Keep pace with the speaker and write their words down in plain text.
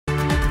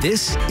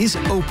This is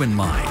Open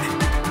Line.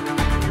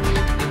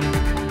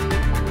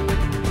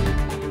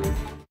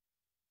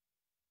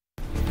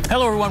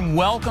 Hello, everyone.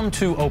 Welcome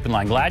to Open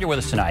Line. Glad you're with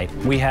us tonight.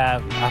 We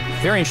have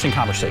a very interesting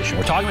conversation.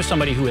 We're talking with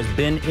somebody who has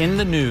been in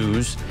the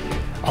news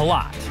a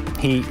lot.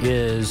 He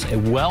is a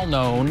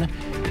well-known,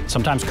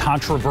 sometimes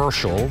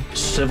controversial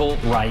civil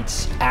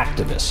rights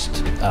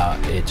activist.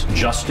 It's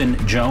Justin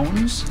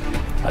Jones.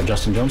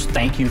 Justin Jones,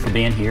 thank you for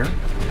being here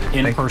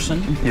in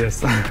person.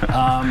 Yes.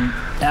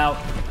 Now,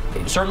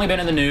 you've certainly been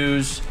in the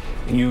news.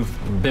 You've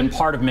been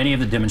part of many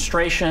of the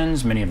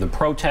demonstrations, many of the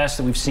protests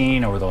that we've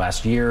seen over the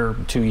last year,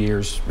 2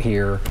 years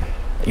here.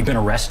 You've been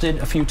arrested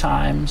a few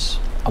times.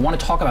 I want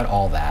to talk about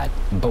all that,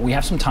 but we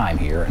have some time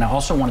here. And I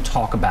also want to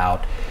talk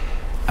about,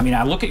 I mean,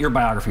 I look at your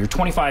biography. You're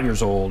 25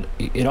 years old.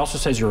 It also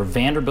says you're a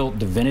Vanderbilt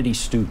divinity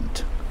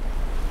student.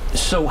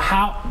 So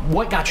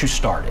what got you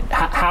started?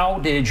 How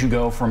did you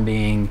go from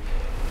being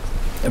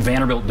a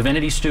Vanderbilt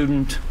divinity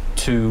student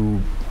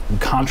to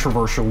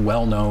controversial,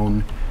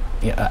 well-known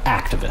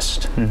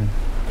activist?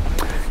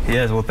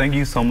 Yes, well, thank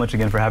you so much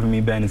again for having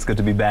me, Ben. It's good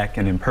to be back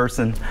and in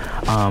person.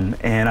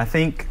 And I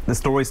think the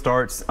story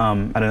starts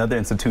at another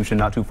institution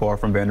not too far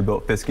from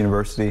Vanderbilt, Fisk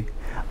University.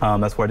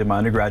 That's where I did my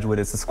undergraduate.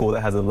 It's a school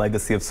that has a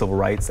legacy of civil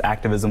rights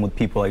activism with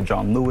people like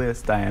John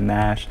Lewis, Diane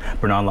Nash,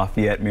 Bernard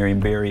Lafayette, Marion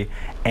Barry.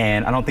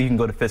 And I don't think you can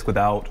go to Fisk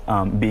without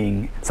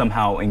being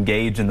somehow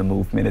engaged in the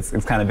movement.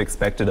 It's kind of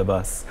expected of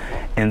us.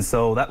 And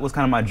so that was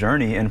kind of my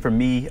journey. And for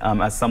me,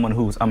 as someone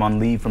I'm on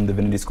leave from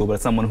divinity school, but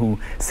as someone who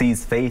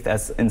sees faith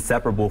as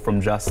inseparable from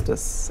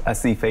justice, I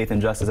see faith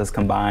and justice as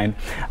combined.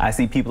 I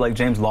see people like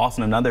James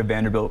Lawson, another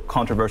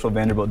controversial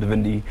Vanderbilt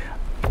divinity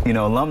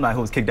alumni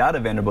who was kicked out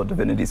of Vanderbilt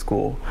Divinity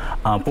School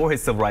for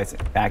his civil rights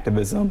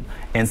activism,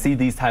 and see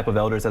these type of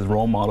elders as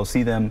role models,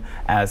 see them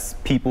as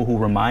people who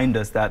remind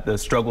us that the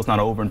struggle's not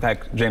over. In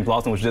fact, James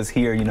Lawson was just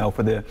here,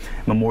 for the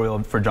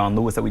memorial for John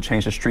Lewis that we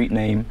changed the street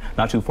name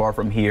not too far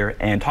from here,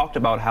 and talked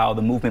about how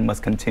the movement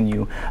must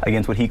continue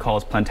against what he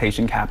calls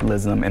plantation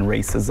capitalism and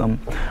racism.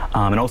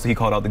 And also he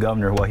called out the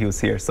governor while he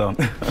was here, so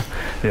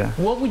yeah.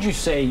 What would you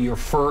say your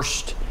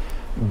first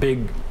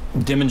big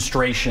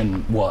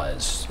demonstration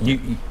was?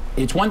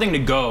 It's one thing to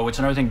go, it's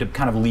another thing to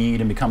kind of lead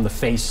and become the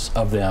face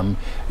of them.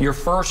 Your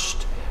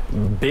first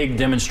big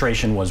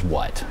demonstration was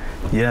what?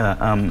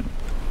 Yeah,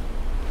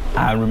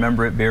 I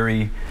remember it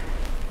very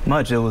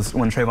much. It was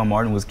when Trayvon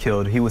Martin was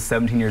killed. He was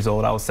 17 years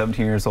old. I was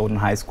 17 years old in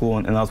high school,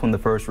 and that was one of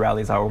the first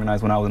rallies I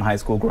organized when I was in high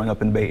school, growing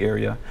up in the Bay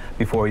Area,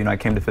 before I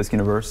came to Fisk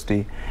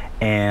University.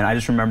 And I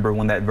just remember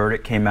when that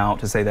verdict came out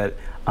to say that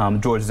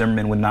George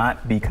Zimmerman would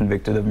not be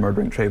convicted of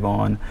murdering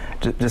Trayvon.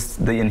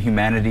 Just the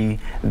inhumanity,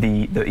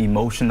 the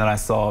emotion that I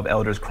saw of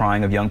elders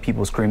crying, of young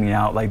people screaming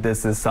out, like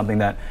this is something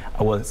that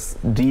was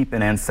deep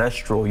and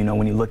ancestral,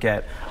 when you look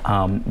at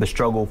the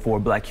struggle for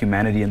black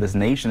humanity in this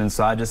nation. And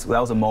so that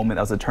was a moment,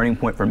 that was a turning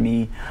point for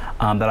me,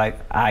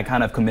 that I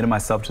kind of committed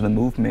myself to the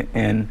movement.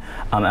 And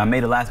I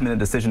made a last minute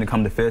decision to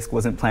come to Fisk,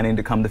 wasn't planning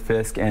to come to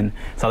Fisk, and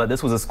saw that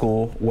this was a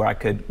school where I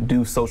could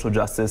do social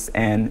justice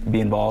and be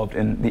involved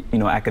in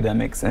the,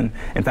 academics. And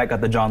in fact,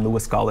 got the John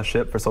Lewis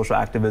Scholarship for social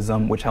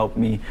activism, which helped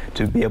me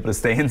to be able to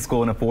stay in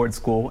school and afford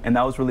school. And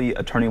that was really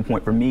a turning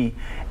point for me.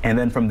 And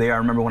then from there, I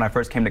remember when I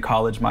first came to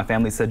college, my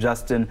family said,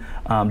 Justin,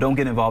 don't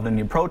get involved in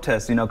your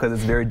protests, because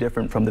it's very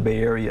different from the Bay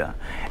Area.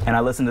 And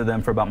I listened to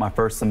them for about my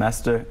first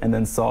semester, and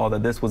then saw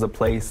that this was a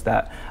place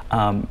that,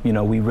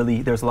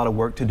 there's a lot of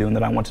work to do, and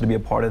that I wanted to be a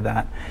part of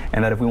that.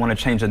 And that if we want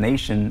to change the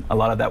nation, a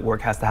lot of that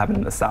work has to happen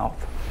in the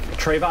South.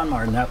 Trayvon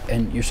Martin,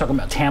 and you're talking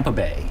about Tampa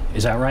Bay,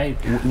 is that right?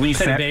 When you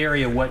say Bay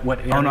Area, what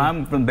area? Oh no,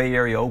 I'm from Bay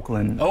Area,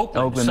 Oakland.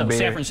 Oakland, so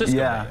San Francisco.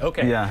 Yeah, Bay.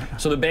 Okay. Yeah.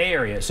 So the Bay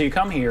Area. So you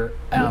come here,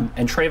 and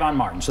Trayvon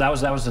Martin. So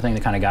that was the thing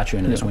that kind of got you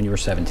into this when you were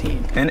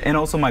 17. And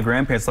also my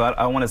grandparents. So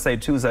I want to say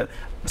too is that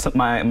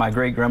my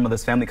great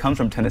grandmother's family comes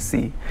from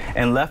Tennessee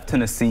and left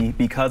Tennessee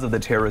because of the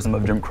terrorism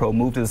of Jim Crow.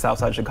 Moved to the South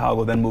Side of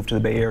Chicago, then moved to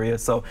the Bay Area.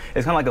 So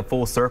it's kind of like a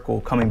full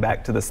circle, coming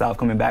back to the South,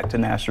 coming back to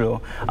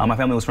Nashville. My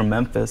family was from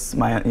Memphis.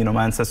 My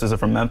ancestors are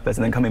from Memphis,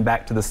 and then coming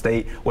back to the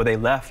state where they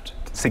left,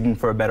 seeking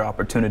for a better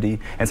opportunity,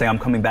 and saying, I'm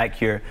coming back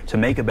here to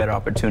make a better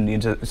opportunity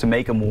and to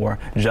make a more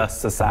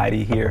just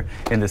society here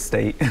in the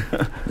state.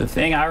 The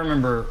thing I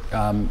remember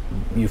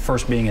you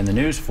first being in the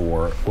news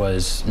for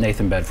was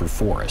Nathan Bedford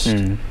Forrest.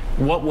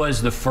 What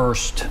was the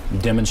first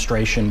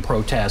demonstration,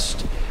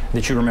 protest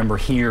that you remember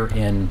here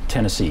in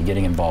Tennessee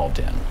getting involved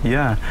in?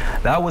 Yeah,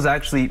 that was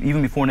actually,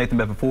 even before Nathan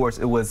Bedford Forrest,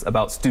 it was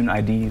about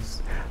student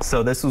IDs.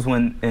 So this was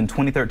when, in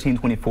 2013,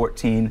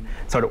 2014,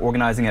 started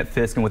organizing at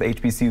Fisk and with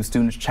HBCU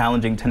students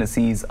challenging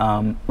Tennessee's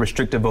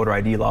restrictive voter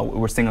ID law.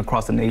 We're seeing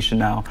across the nation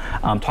now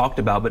talked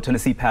about, but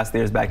Tennessee passed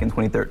theirs back in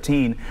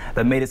 2013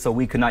 that made it so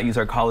we could not use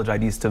our college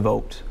IDs to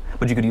vote.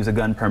 but you could use a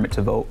gun permit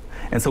to vote.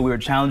 And so we were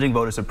challenging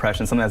voter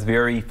suppression, something that's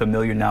very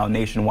familiar now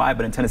nationwide,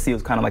 but in Tennessee it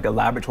was kind of like a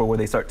laboratory where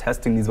they start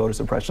testing these voter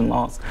suppression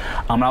laws.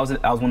 I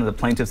was one of the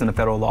plaintiffs in a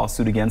federal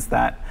lawsuit against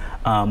that,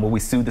 where we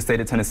sued the state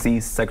of Tennessee,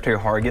 Secretary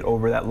Hargett,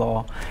 over that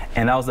law.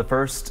 And that was the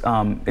first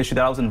issue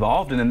that I was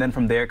involved in, and then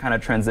from there kind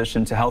of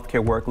transitioned to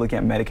healthcare work, looking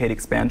at Medicaid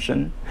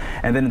expansion.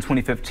 And then in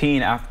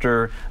 2015,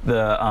 after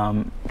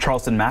the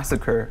Charleston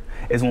massacre,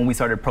 is when we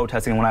started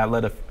protesting, when I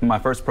led my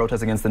first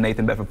protest against the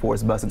Nathan Bedford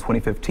Forrest bus in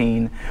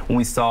 2015, when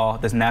we saw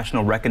this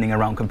national reckoning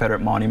around Confederate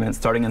monuments,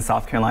 starting in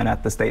South Carolina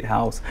at the State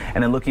House,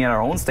 and then looking at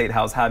our own State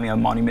House having a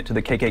monument to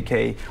the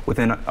KKK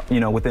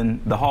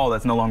within the hall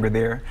that's no longer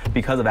there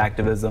because of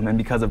activism and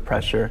because of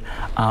pressure.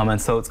 And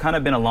so it's kind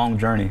of been a long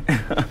journey.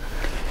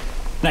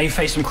 Now you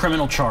face some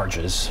criminal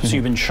charges, so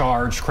you've been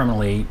charged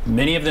criminally.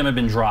 Many of them have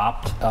been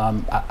dropped.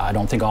 I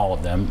don't think all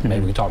of them. Maybe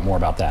we can talk more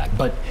about that.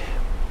 But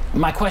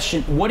my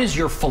question, what is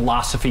your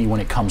philosophy when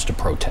it comes to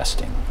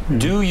protesting?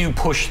 Do you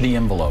push the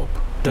envelope?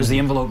 Does the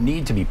envelope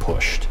need to be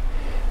pushed?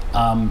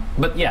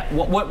 But yeah,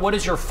 what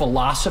is your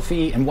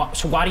philosophy, and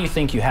so why do you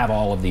think you have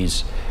all of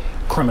these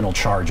criminal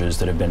charges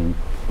that have been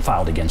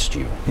filed against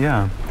you?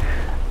 Yeah.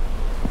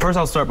 First,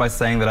 I'll start by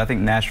saying that I think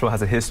Nashville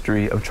has a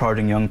history of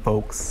charging young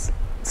folks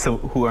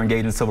who are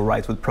engaged in civil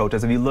rights with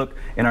protests. If you look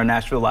in our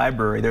Nashville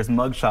library, there's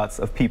mugshots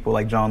of people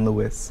like John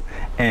Lewis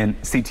and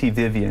C.T.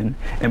 Vivian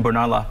and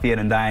Bernard Lafayette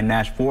and Diane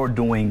Nash for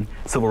doing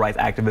civil rights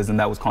activism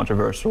that was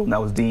controversial and that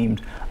was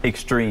deemed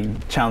extreme,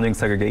 challenging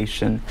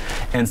segregation.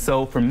 And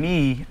so for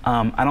me,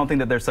 I don't think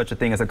that there's such a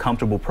thing as a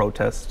comfortable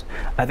protest.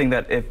 I think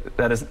that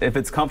if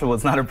it's comfortable,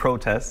 it's not a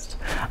protest,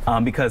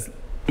 because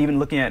even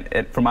looking at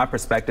it from my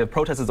perspective,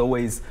 protest is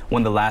always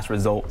one of the last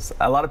results.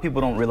 A lot of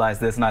people don't realize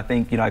this, and I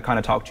think, I kind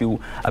of talked to you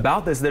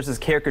about this. There's this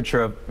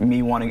caricature of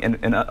me wanting,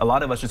 and a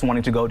lot of us just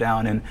wanting to go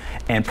down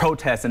and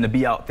protest and to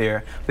be out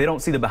there. They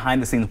don't see the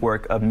behind-the-scenes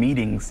work of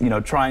meetings,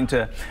 trying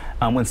to,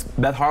 when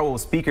Beth Harwell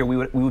was speaker, we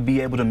would be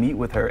able to meet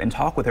with her and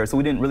talk with her. So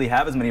we didn't really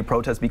have as many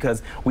protests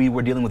because we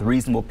were dealing with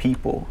reasonable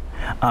people.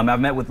 I've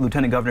met with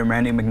Lieutenant Governor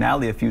Randy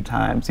McNally a few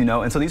times,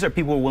 and so these are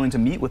people who are willing to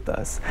meet with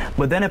us.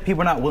 But then if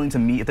people are not willing to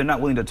meet, if they're not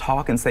willing to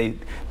talk and say,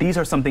 these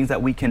are some things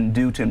that we can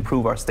do to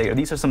improve our state, or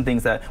these are some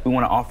things that we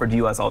want to offer to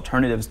you as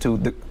alternatives to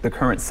the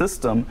current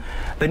system,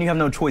 then you have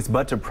no choice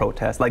but to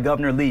protest. Like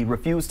Governor Lee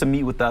refused to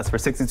meet with us for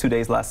 62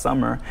 days last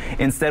summer.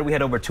 Instead, we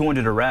had over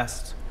 200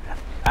 arrests.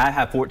 I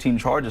have 14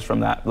 charges from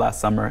that last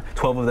summer.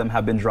 12 of them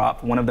have been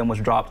dropped. One of them was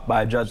dropped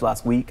by a judge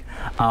last week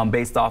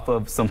based off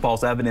of some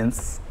false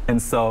evidence. And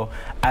so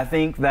I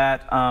think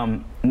that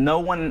no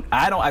one,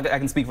 I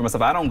can speak for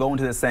myself. I don't go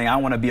into this saying I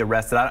want to be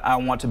arrested. I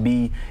want to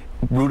be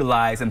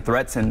brutalized and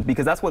threatened,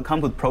 because that's what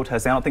comes with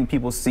protesting. I don't think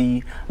people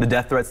see the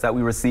death threats that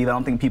we receive. I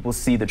don't think people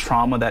see the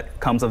trauma that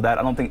comes of that.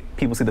 I don't think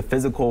people see the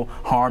physical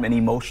harm and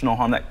emotional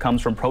harm that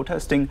comes from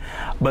protesting.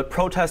 But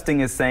protesting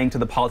is saying to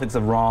the politics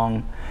of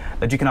wrong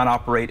that you cannot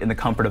operate in the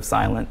comfort of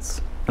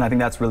silence. And I think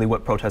that's really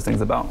what protesting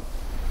is about.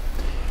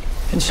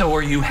 And so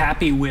are you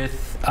happy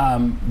with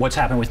what's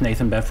happened with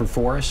Nathan Bedford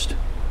Forrest?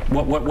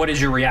 What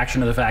is your reaction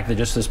to the fact that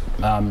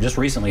just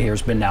recently here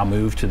has been now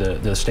moved to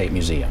the State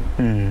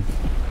Museum?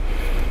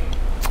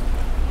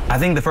 I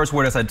think the first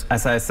word,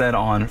 as I said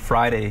on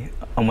Friday,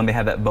 when they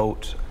had that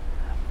vote,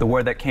 the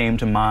word that came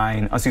to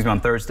mind, on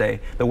Thursday,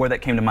 the word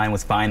that came to mind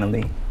was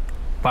finally.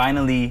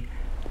 Finally,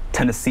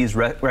 Tennessee is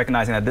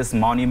recognizing that this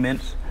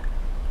monument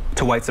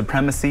to white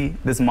supremacy,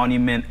 this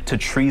monument to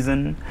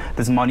treason,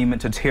 this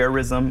monument to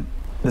terrorism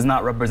does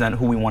not represent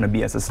who we want to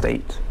be as a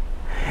state.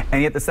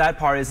 And yet the sad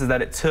part is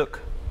that it took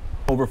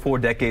over 4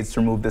 decades to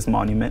remove this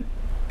monument.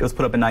 It was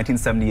put up in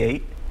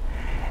 1978.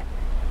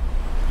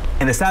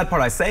 And the sad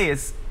part I say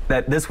is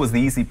that this was the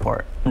easy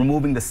part,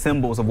 removing the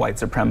symbols of white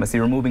supremacy,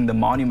 removing the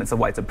monuments of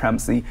white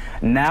supremacy.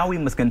 Now we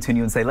must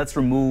continue and say, let's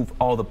remove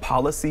all the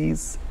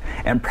policies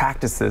and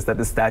practices that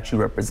the statue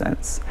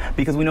represents.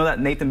 Because we know that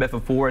Nathan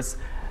Bedford Forrest,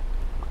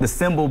 the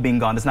symbol being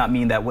gone does not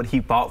mean that what he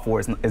fought for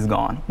is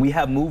gone. We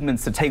have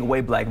movements to take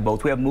away black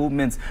votes. We have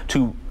movements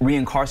to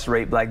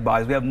reincarcerate black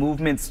bodies. We have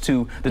movements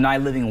to deny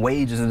living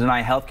wages and deny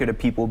health care to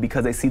people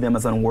because they see them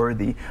as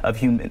unworthy of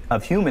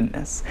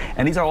humanness.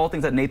 And these are all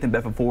things that Nathan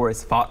Bedford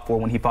Forrest fought for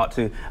when he fought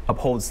to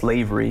uphold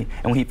slavery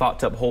and when he fought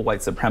to uphold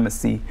white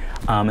supremacy.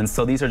 And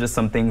so these are just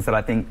some things that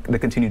I think the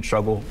continued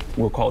struggle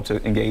we're called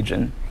to engage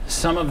in.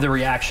 Some of the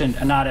reaction,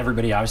 not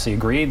everybody obviously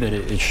agreed that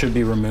it should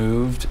be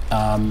removed.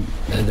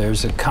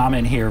 There's a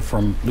comment here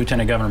from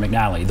Lieutenant Governor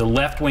McNally. The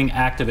left-wing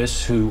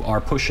activists who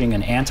are pushing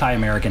an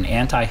anti-American,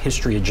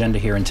 anti-history agenda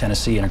here in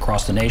Tennessee and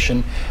across the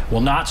nation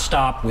will not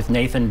stop with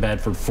Nathan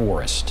Bedford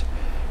Forrest.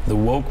 The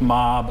woke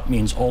mob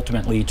means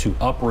ultimately to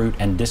uproot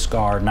and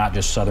discard not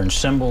just Southern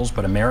symbols,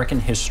 but American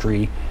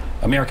history,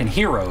 American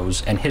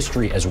heroes, and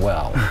history as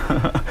well.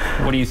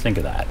 What do you think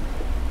of that?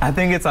 I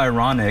think it's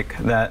ironic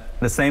that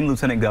the same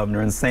lieutenant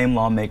governor and the same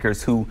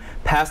lawmakers who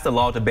passed a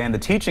law to ban the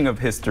teaching of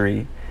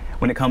history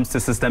when it comes to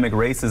systemic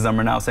racism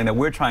are now saying that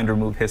we're trying to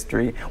remove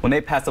history. When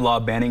they passed a law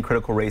banning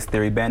critical race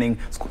theory, banning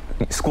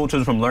school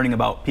children from learning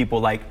about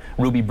people like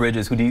Ruby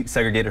Bridges, who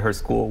desegregated her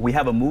school, we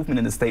have a movement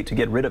in the state to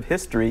get rid of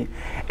history.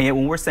 And yet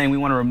when we're saying we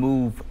want to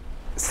remove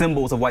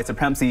symbols of white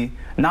supremacy,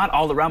 not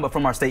all around, but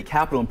from our state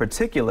capital in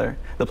particular,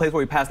 the place where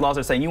we pass laws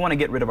are saying you want to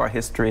get rid of our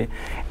history.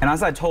 And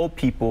as I told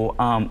people,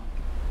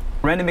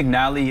 Randy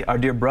McNally, our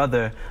dear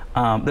brother,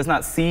 does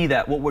not see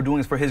that what we're doing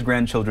is for his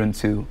grandchildren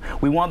too.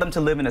 We want them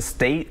to live in a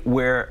state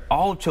where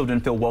all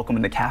children feel welcome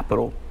in the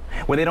capital,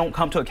 where they don't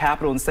come to a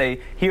capital and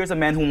say, here's a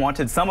man who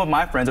wanted some of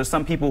my friends or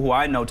some people who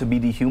I know to be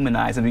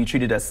dehumanized and be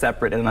treated as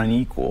separate and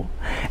unequal.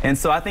 And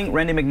so I think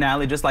Randy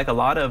McNally, just like a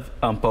lot of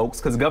folks,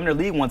 because Governor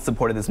Lee once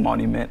supported this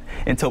monument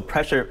until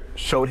pressure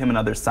showed him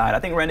another side. I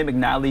think Randy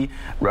McNally,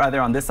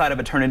 rather on this side of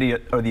eternity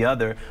or the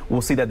other,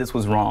 will see that this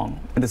was wrong.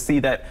 And to see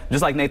that,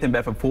 just like Nathan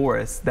Bedford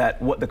Forrest,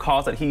 that what the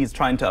cause that he's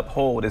trying to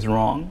uphold is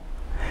wrong.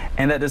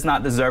 And that does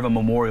not deserve a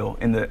memorial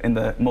in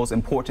the most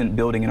important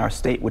building in our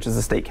state, which is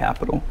the state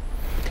capitol.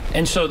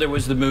 And so there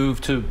was the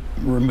move to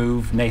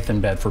remove Nathan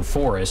Bedford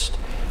Forrest,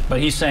 but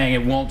he's saying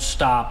it won't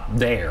stop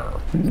there,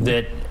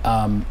 that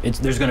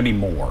there's going to be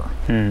more,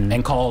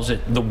 and calls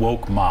it the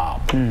woke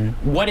mob.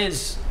 What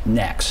is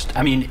next?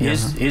 I mean,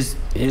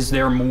 is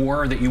there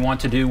more that you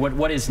want to do?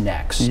 What is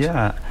next?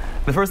 Yeah.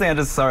 The first thing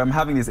I'm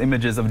having these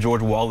images of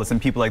George Wallace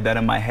and people like that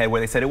in my head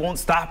where they said it won't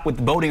stop with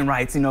voting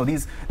rights. You know,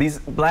 these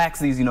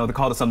blacks, you know, they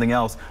called it something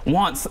else,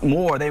 wants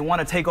more. They want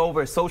to take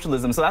over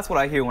socialism. So that's what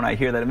I hear when I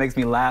hear that. It makes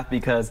me laugh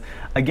because,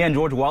 again,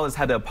 George Wallace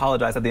had to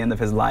apologize at the end of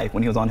his life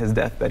when he was on his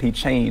deathbed. He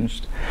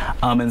changed.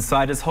 And so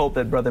I just hope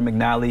that Brother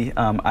McNally,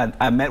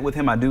 I met with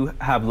him. I do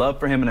have love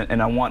for him,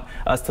 and I want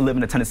us to live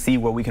in a Tennessee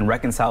where we can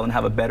reconcile and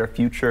have a better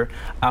future.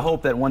 I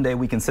hope that one day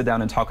we can sit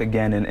down and talk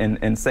again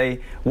and say,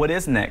 what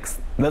is next?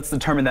 Let's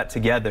determine that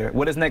together.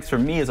 What is next for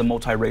me is a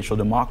multiracial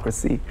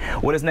democracy.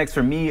 What is next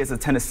for me is a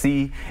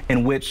Tennessee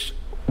in which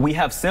we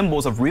have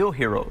symbols of real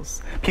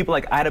heroes, people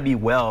like Ida B.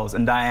 Wells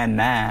and Diane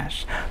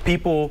Nash,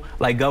 people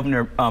like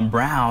Governor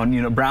Brown,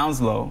 you know,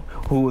 Brownslow,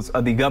 who was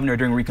the governor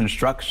during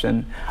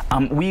Reconstruction.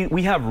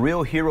 We have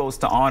real heroes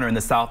to honor in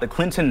the South. The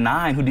Clinton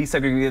Nine, who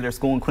desegregated their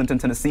school in Clinton,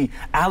 Tennessee.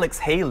 Alex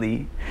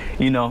Haley,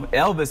 you know,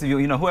 Elvis,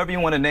 you know, whoever you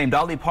want to name,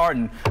 Dolly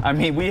Parton. I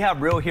mean, we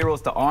have real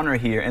heroes to honor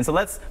here. And so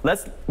let's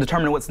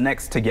determine what's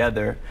next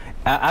together.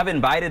 I've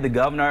invited the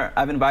governor,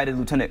 I've invited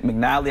Lieutenant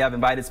McNally, I've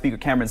invited Speaker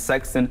Cameron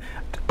Sexton.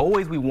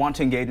 Always we want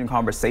to engage in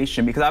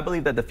conversation because I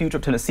believe that the future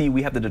of Tennessee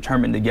we have to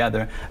determine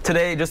together.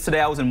 Just today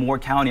I was in Moore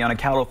County on a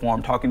cattle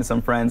farm talking to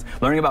some friends,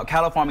 learning about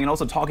cattle farming and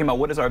also talking about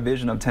what is our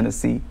vision of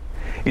Tennessee.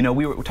 You know,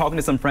 we were talking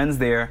to some friends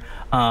there.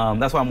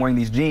 That's why I'm wearing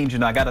these jeans. You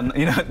know, I got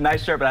a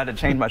nice shirt, but I had to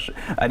change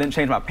I didn't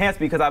change my pants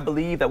because I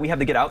believe that we have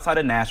to get outside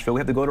of Nashville. We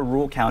have to go to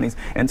rural counties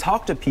and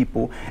talk to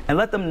people and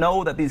let them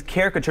know that these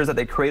caricatures that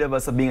they create of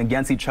us of being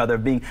against each other,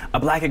 being a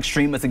black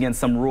extremist against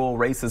some rural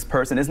racist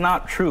person is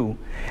not true.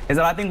 Is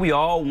that I think we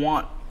all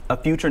want a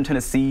future in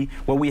Tennessee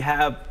where we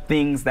have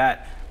things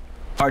that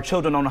our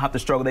children don't have to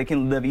struggle. They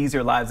can live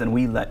easier lives than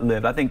we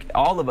live. I think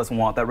all of us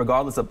want that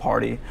regardless of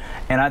party.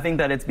 And I think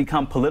that it's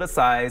become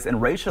politicized and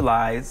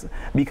racialized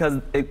because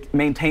it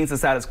maintains the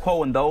status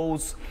quo, and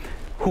those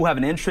who have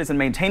an interest in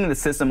maintaining the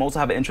system also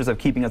have an interest of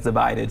keeping us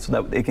divided so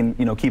that they can,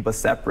 you know, keep us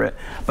separate.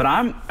 But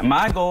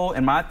my goal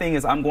and my thing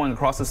is I'm going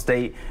across the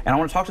state and I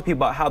want to talk to people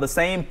about how the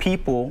same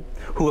people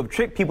who have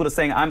tricked people to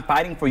saying I'm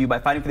fighting for you by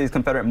fighting for these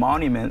Confederate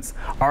monuments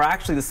are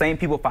actually the same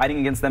people fighting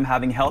against them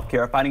having health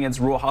care, fighting against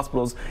rural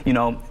hospitals, you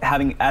know,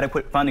 having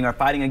adequate funding, or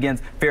fighting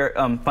against fair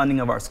funding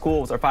of our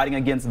schools, or fighting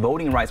against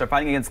voting rights, or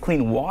fighting against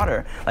clean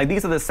water. Like,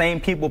 these are the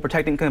same people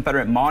protecting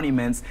Confederate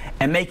monuments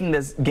and making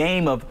this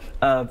game of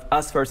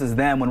us versus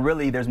them when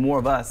really there's more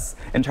of us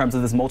in terms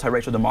of this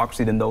multiracial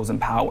democracy than those in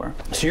power.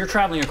 So you're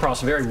traveling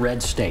across a very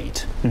red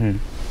state.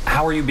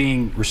 How are you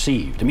being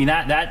received? I mean,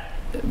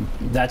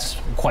 that's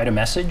quite a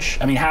message.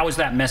 I mean, how is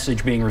that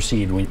message being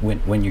received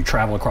when you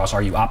travel across?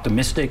 Are you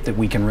optimistic that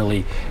we can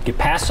really get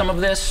past some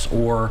of this,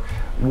 or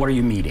what are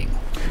you meeting?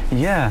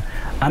 Yeah,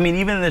 I mean,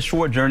 even in this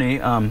short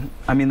journey,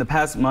 I mean, the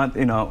past month,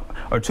 you know,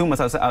 or 2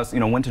 months, I was, you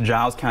know, went to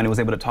Giles County, was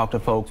able to talk to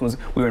folks.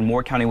 We were in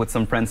Moore County with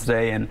some friends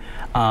today, and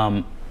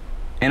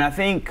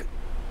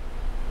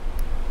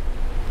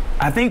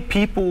I think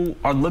people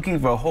are looking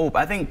for hope.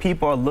 I think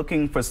people are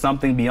looking for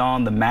something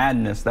beyond the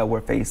madness that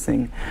we're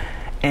facing.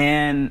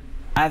 And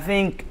I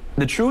think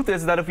the truth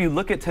is that if you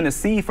look at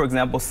Tennessee, for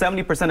example,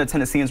 70% of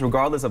Tennesseans,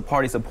 regardless of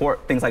party,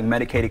 support things like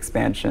Medicaid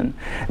expansion.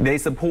 They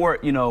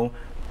support, you know,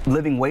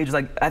 living wages.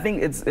 Like, I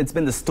think it's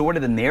been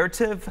distorted, the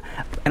narrative.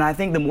 And I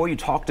think the more you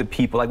talk to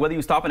people, like whether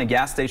you stop in a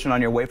gas station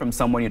on your way from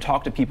somewhere, you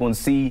talk to people and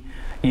see,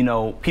 you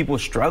know, people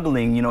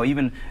struggling, you know,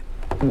 even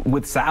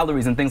with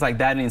salaries and things like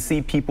that, and you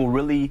see people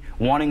really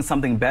wanting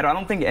something better. I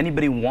don't think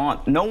anybody I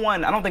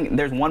don't think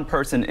there's one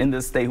person in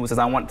this state who says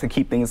I want to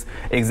keep things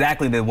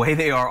exactly the way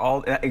they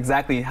are,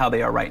 exactly how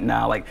they are right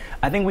now. Like,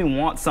 I think we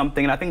want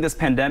something, and I think this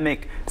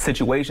pandemic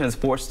situation has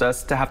forced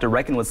us to have to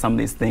reckon with some of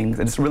these things.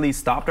 It's really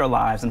stopped our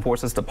lives and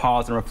forced us to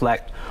pause and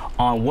reflect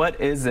on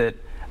what is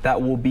it that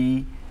will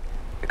be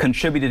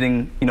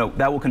contributing,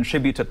 that will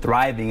contribute to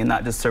thriving and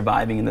not just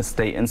surviving in the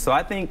state. And so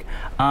I think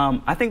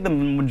the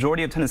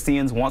majority of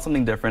Tennesseans want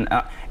something different,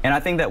 and I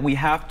think that we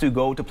have to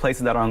go to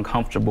places that are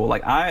uncomfortable.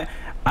 Like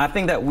I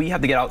think that we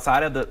have to get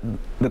outside of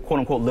the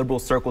quote-unquote liberal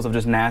circles of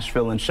just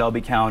Nashville and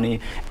Shelby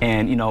County,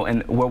 and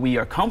and where we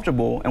are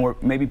comfortable and where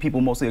maybe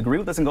people mostly agree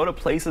with us, and go to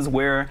places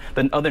where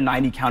the other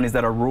 90 counties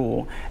that are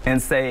rural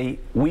and say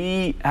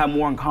we have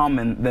more in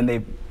common than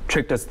they've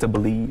tricked us to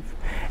believe.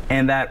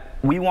 And that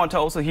we want to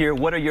also hear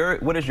what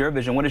is your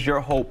vision, what is your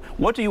hope,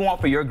 what do you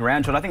want for your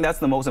grandchildren? I think that's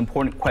the most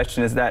important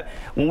question, is that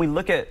when we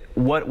look at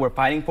what we're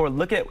fighting for,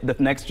 look at the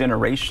next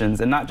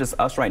generations and not just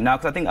us right now,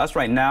 because I think us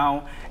right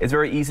now, it's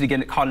very easy to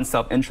get caught in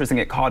self-interest and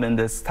get caught in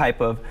this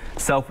type of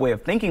self-way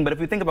of thinking. But if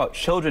we think about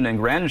children and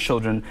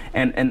grandchildren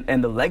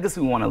and the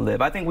legacy we want to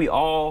live, I think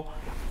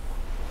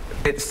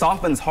it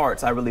softens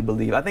hearts, I really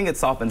believe. I think it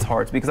softens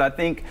hearts because I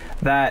think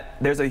that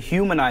there's a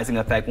humanizing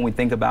effect when we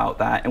think about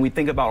that, and we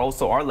think about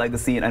also our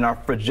legacy and our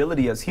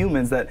fragility as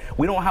humans, that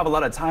we don't have a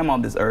lot of time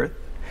on this earth.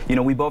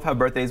 We both have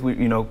birthdays,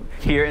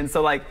 here, and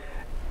so like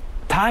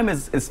time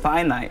is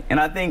finite. And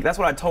I think that's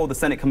what I told the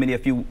Senate committee a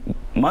few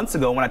months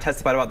ago when I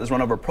testified about this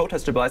run-over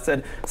protester bill. I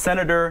said,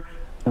 Senator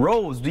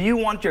Rose, do you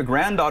want your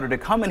granddaughter to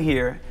come in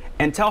here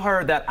and tell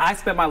her that I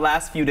spent my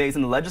last few days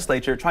in the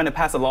legislature trying to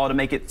pass a law to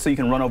make it so you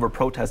can run over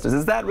protesters?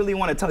 Is that really what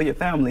you want to tell your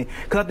family?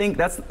 Because I think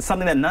that's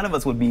something that none of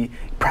us would be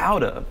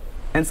proud of.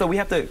 And so we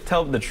have to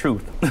tell the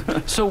truth.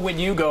 So when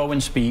you go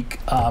and speak,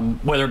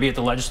 whether it be at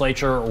the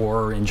legislature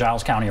or in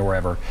Giles County or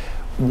wherever,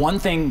 one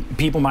thing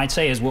people might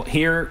say is, well,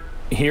 here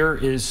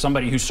is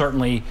somebody who's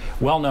certainly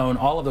well-known,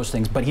 all of those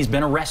things, but he's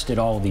been arrested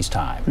all of these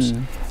times.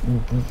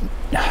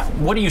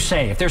 What do you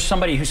say if there's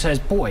somebody who says,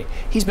 boy,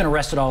 he's been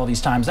arrested all of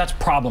these times, that's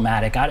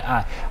problematic,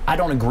 I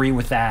don't agree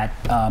with that.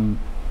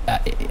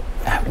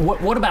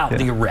 What about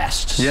the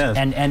arrests? Yes.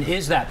 And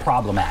is that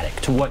problematic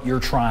to what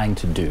you're trying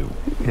to do?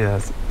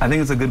 Yes, I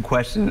think it's a good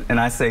question, and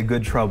I say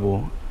good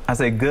trouble. I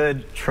say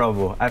good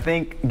trouble. I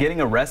think getting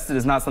arrested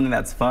is not something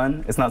that's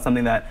fun. It's not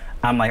something that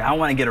I'm like, I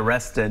want to get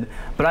arrested.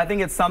 But I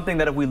think it's something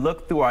that if we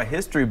look through our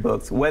history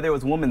books, whether it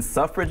was women's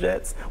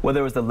suffragettes,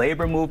 whether it was the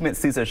labor movement,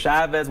 Cesar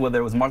Chavez, whether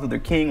it was Martin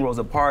Luther King,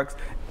 Rosa Parks,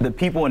 the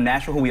people in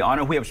Nashville who we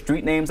honor, we have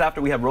street names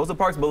after. We have Rosa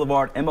Parks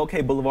Boulevard,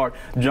 MLK Boulevard,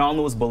 John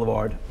Lewis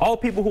Boulevard, all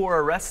people who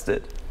were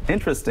arrested.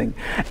 Interesting.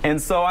 And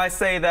so I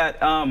say that,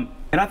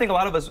 and I think a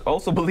lot of us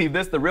also believe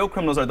this, the real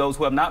criminals are those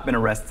who have not been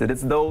arrested.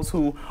 It's those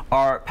who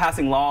are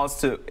passing laws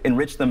to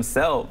enrich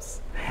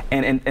themselves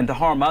and to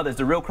harm others.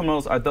 The real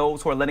criminals are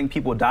those who are letting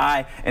people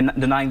die and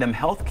denying them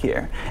health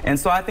care. And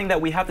so I think that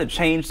we have to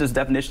change this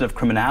definition of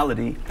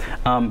criminality,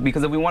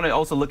 because if we want to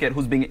also look at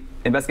who's being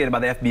investigated by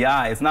the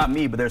FBI, it's not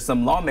me, but there's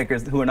some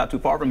lawmakers who are not too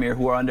far from here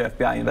who are under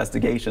FBI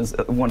investigations.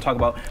 We want to talk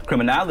about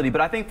criminality.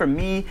 But I think for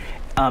me,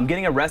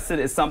 getting arrested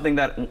is something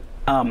that,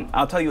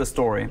 I'll tell you a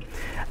story.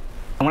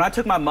 When I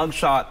took my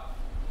mugshot,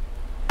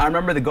 I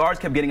remember the guards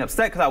kept getting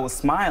upset because I was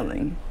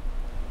smiling.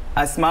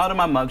 I smiled at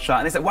my mugshot,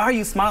 and they said, why are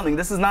you smiling?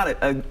 This is not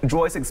a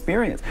joyous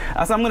experience.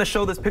 I said, I'm going to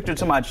show this picture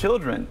to my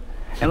children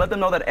and let them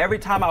know that every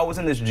time I was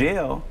in this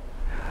jail,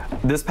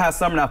 this past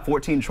summer, now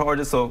 14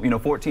 charges, so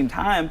 14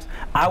 times,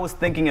 I was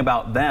thinking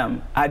about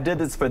them. I did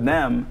this for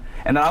them,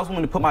 and that I was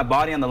willing to put my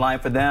body on the line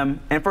for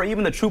them and for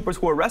even the troopers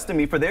who arrested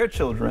me for their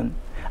children.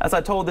 As I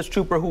told this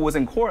trooper who was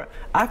in court,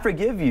 I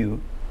forgive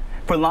you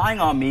for lying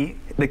on me.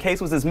 The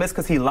case was dismissed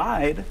because he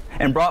lied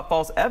and brought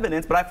false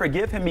evidence, but I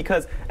forgive him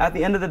because at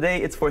the end of the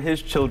day, it's for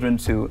his children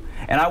too.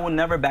 And I will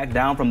never back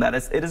down from that.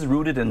 It is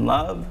rooted in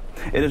love.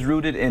 It is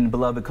rooted in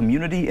beloved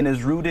community, and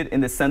is rooted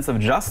in the sense of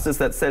justice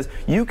that says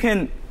you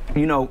can,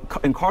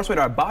 incarcerate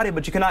our body,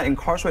 but you cannot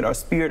incarcerate our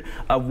spirit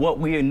of what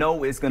we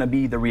know is going to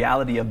be the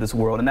reality of this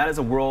world. And that is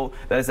a world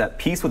that is at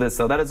peace with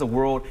itself. That is a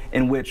world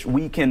in which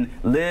we can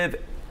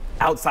live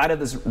outside of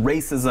this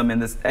racism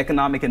and this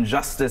economic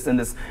injustice and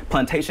this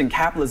plantation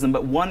capitalism,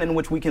 but one in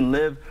which we can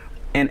live,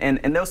 and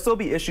there'll still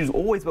be issues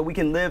always, but we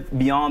can live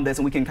beyond this,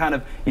 and we can kind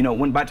of,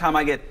 by the time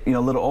I get a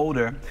little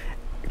older,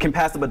 can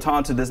pass the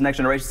baton to this next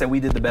generation, say we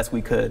did the best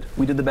we could.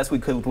 We did the best we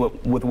could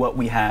with what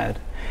we had.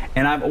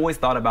 And I've always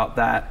thought about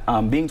that.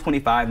 Being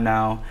 25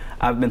 now,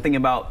 I've been thinking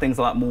about things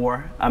a lot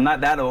more. I'm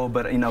not that old,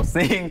 but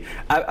seeing,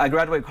 I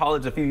graduated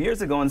college a few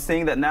years ago, and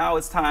seeing that now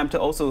it's time to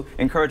also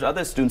encourage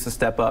other students to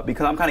step up,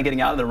 because I'm kind of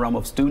getting out of the realm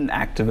of student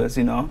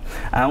activists,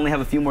 I only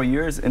have a few more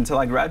years until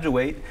I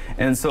graduate,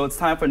 and so it's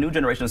time for a new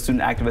generation of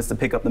student activists to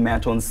pick up the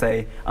mantle and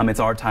say, it's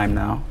our time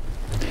now.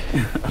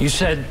 You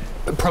said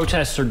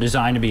protests are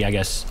designed to be, I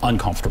guess,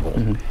 uncomfortable.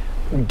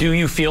 Mm-hmm. Do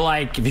you feel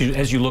like,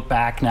 as you look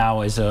back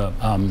now as a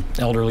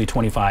elderly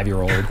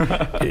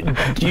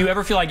 25-year-old, do you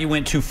ever feel like you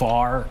went too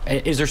far?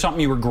 Is there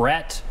something you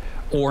regret,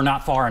 or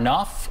not far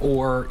enough?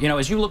 Or,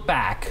 as you look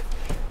back,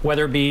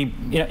 whether it be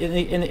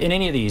in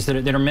any of these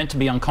that are meant to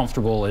be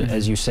uncomfortable, mm-hmm.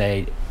 as you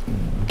say,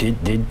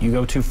 did you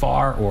go too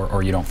far,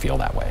 or you don't feel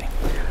that way?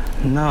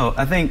 No,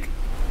 I think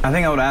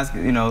I would ask,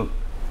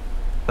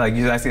 like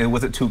you guys say,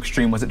 was it too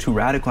extreme? Was it too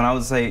radical? And I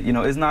would say, you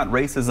know, is not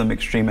racism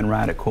extreme and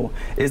radical?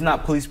 Is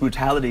not police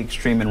brutality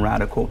extreme and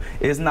radical?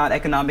 Is not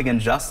economic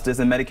injustice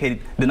and Medicaid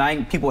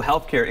denying people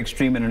health care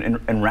extreme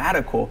and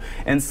radical?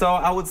 And so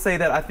I would say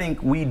that I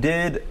think we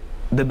did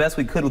the best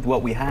we could with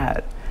what we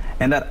had.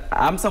 And that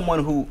I'm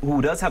someone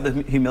who does have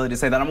the humility to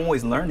say that I'm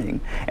always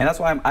learning. And that's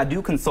why I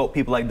do consult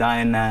people like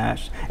Diane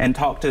Nash and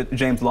talk to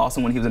James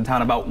Lawson when he was in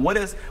town about what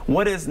is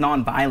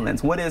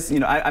nonviolence? What is, you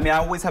know, I mean, I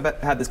always have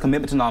had this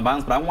commitment to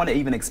nonviolence, but I want to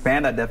even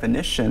expand that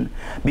definition,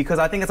 because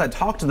I think as I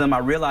talk to them, I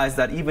realize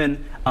that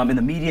even in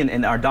the media and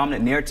in our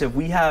dominant narrative,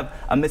 we have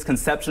a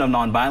misconception of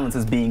nonviolence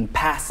as being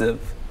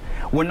passive.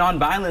 When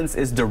nonviolence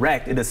is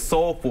direct, it is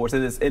soul force,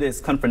 it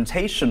is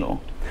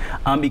confrontational.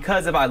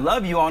 Because if I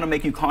love you, I want to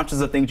make you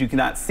conscious of things you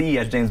cannot see,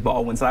 as James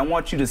Baldwin said. I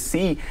want you to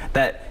see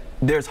that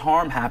there's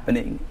harm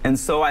happening. And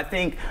so I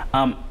think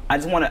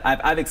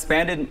I've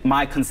expanded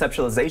my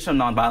conceptualization of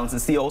nonviolence to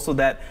see also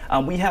that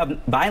we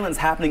have violence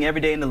happening every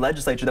day in the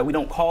legislature that we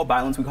don't call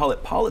violence, we call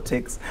it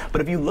politics.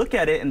 But if you look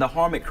at it and the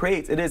harm it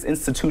creates, it is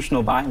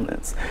institutional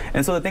violence.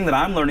 And so the thing that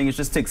I'm learning is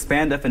just to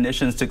expand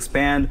definitions, to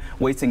expand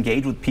ways to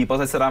engage with people.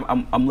 As I said,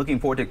 I'm looking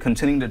forward to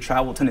continuing to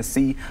travel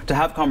Tennessee, to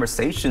have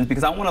conversations,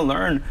 because I want to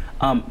learn,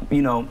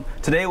 you know,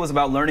 today was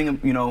about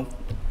learning, you know,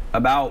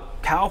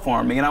 about cow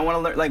farming, and I want to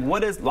learn, like,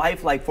 what is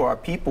life like for our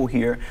people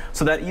here,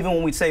 so that even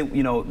when we say,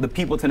 you know, the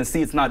people of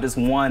Tennessee, it's not just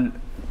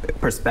one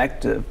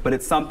perspective, but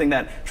it's something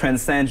that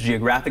transcends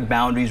geographic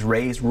boundaries,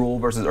 race, rural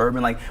versus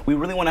urban. Like, we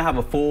really want to have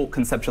a full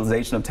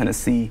conceptualization of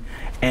Tennessee,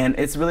 and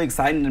it's really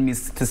exciting to me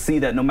to see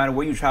that no matter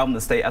where you travel in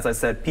the state, as I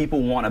said,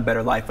 people want a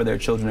better life for their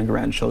children and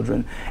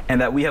grandchildren, and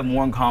that we have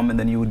more in common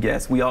than you would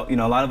guess. We all, you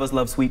know, a lot of us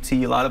love sweet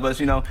tea. A lot of us,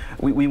 you know,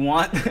 we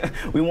want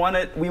we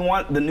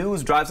want the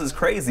news drives us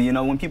crazy. You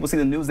know, when people see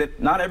the news,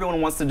 that not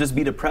everyone wants to just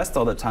be depressed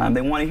all the time.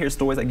 They want to hear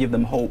stories that give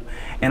them hope,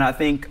 and I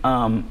think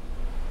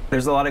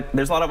there's a lot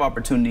of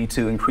opportunity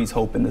to increase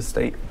hope in this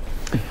state.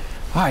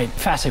 All right,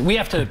 fascinating. We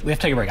have to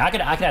take a break. I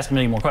could ask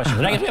many more questions,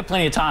 but I guess we have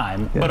plenty of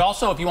time. Yeah. But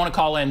also, if you want to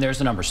call in, there's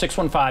the number,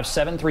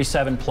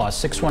 615-737+,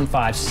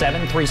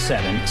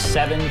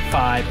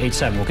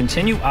 615-737-7587. We'll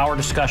continue our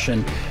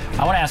discussion.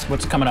 I want to ask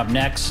what's coming up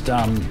next,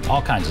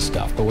 all kinds of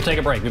stuff. But we'll take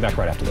a break. Be back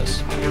right after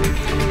this.